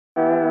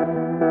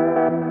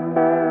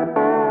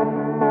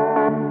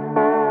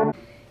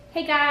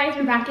Hey guys,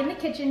 we're back in the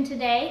kitchen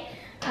today.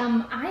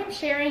 I am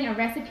sharing a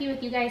recipe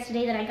with you guys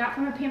today that I got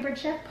from a Pampered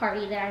Chef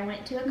party that I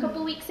went to a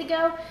couple weeks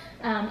ago.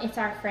 It's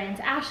our friends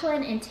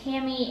Ashlyn and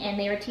Tammy, and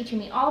they were teaching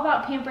me all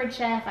about Pampered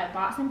Chef. I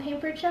bought some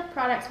Pampered Chef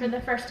products for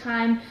the first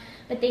time,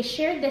 but they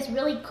shared this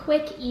really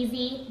quick,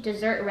 easy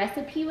dessert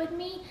recipe with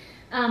me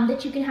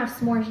that you can have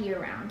s'mores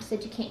year-round, so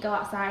that you can't go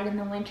outside in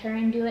the winter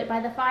and do it by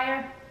the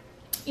fire.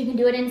 You can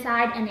do it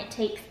inside, and it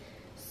takes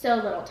so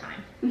little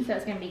time, so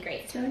it's gonna be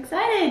great. So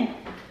excited.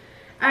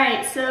 All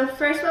right, so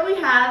first what we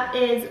have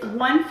is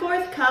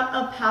 1/4 cup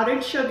of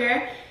powdered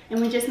sugar,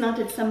 and we just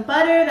melted some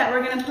butter that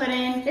we're gonna put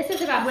in. This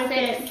is about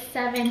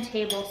 6-7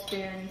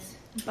 tablespoons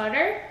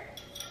butter.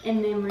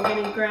 And then we're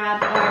gonna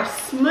grab our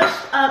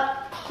smushed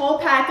up whole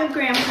pack of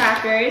graham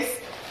crackers,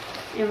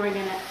 and we're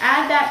gonna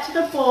add that to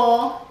the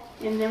bowl,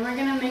 and then we're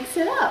gonna mix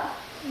it up.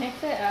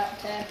 Mix it up,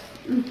 Tiff.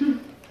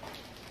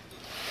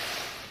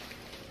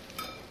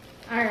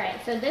 All right,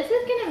 so this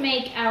is gonna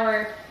make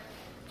our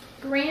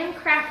graham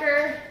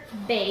cracker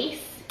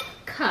base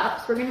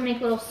cups. We're gonna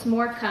make little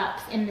s'more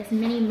cups in this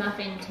mini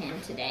muffin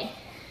tin today.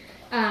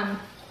 Let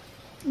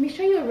me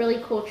show you a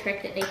really cool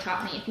trick that they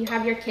taught me. If you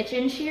have your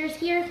kitchen shears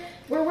here,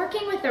 we're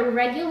working with a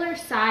regular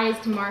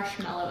sized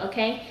marshmallow,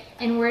 okay?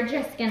 And we're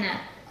just gonna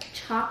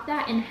chop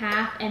that in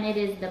half, and it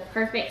is the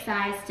perfect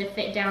size to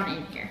fit down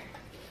in here.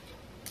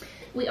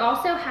 We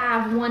also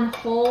have one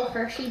whole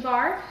Hershey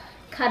bar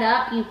cut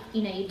up. You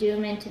do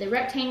them into the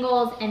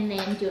rectangles, and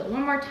then do it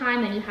one more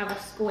time, and you have a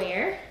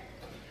square.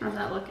 How's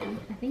that looking?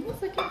 I think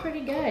it's looking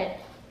pretty good.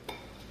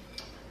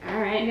 All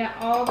right. You got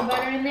all the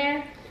butter in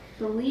there?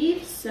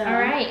 Believe so. All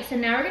right, so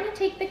now we're gonna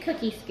take the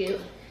cookie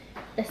scoop,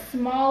 the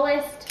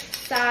smallest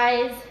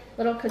size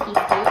little cookie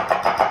scoop,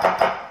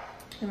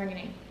 and we're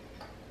gonna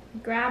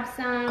grab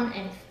some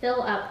and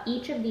fill up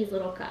each of these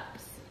little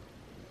cups.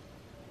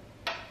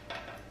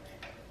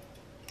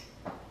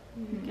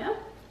 There we go.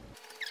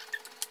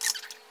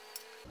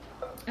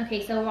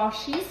 Okay, so while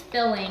she's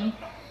filling,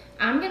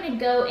 I'm gonna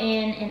go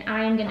in and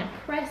I am gonna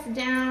press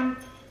down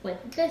with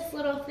this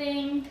little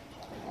thing,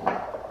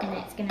 and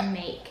it's gonna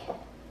make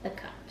the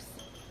cups.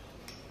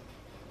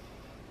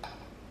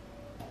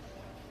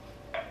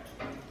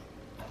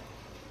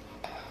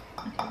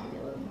 Okay, maybe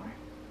a little more.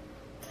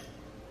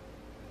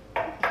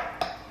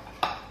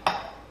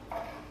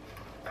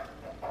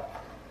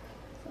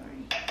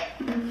 Sorry.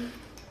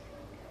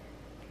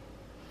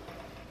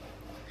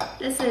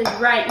 This is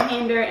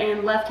right-hander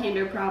and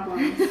left-hander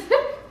problems.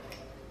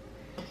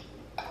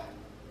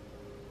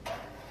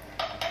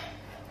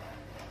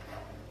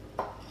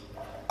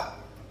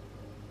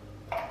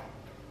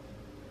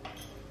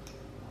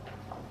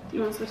 You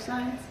want to switch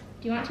sides?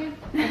 Do you want to?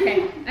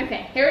 Okay,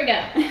 okay, here we go.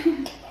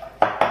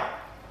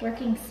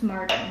 Working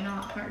smarter,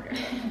 not harder.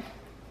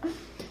 So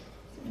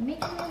we're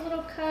making our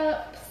little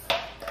cups.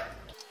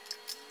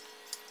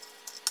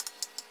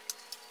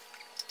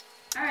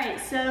 All right,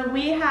 so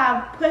we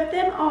have put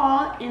them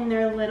all in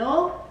their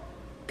little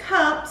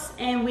cups,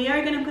 and we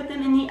are gonna put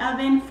them in the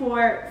oven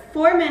for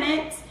 4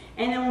 minutes,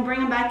 and then we'll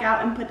bring them back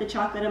out and put the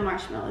chocolate and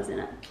marshmallows in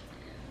it.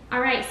 All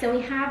right, so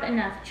we have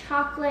enough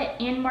chocolate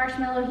and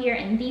marshmallow here,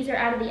 and these are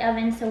out of the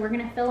oven, so we're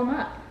gonna fill them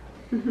up.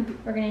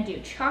 We're gonna do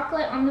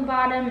chocolate on the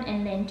bottom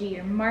and then do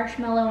your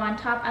marshmallow on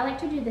top. I like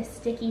to do the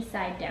sticky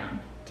side down.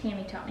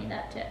 Tammy taught me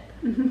that tip.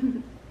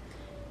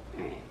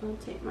 All right, we'll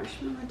take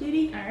marshmallow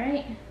duty. All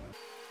right.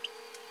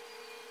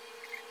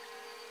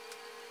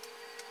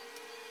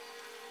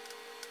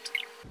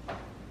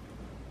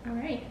 All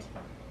right,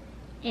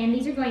 and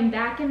these are going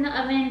back in the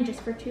oven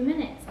just for 2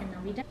 minutes, and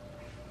they'll be done.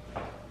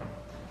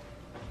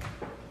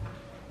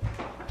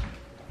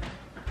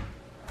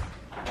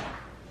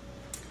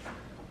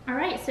 All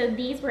right, so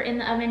these were in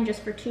the oven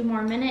just for 2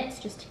 more minutes,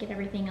 just to get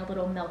everything a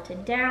little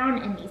melted down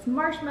and these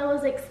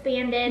marshmallows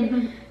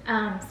expanded.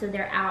 So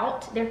they're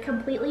out, they're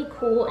completely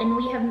cool, and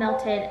we have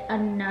melted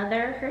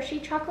another Hershey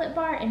chocolate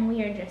bar, and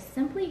we are just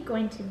simply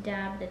going to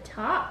dab the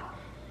top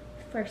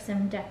for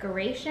some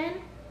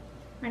decoration.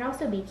 Might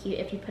also be cute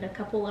if you put a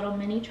couple little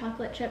mini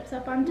chocolate chips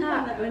up on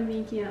top. Yeah, that would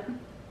be cute.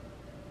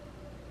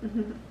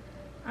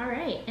 All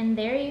right, and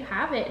there you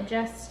have it,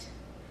 just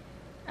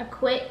a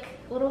quick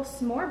little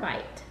s'more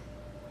bite.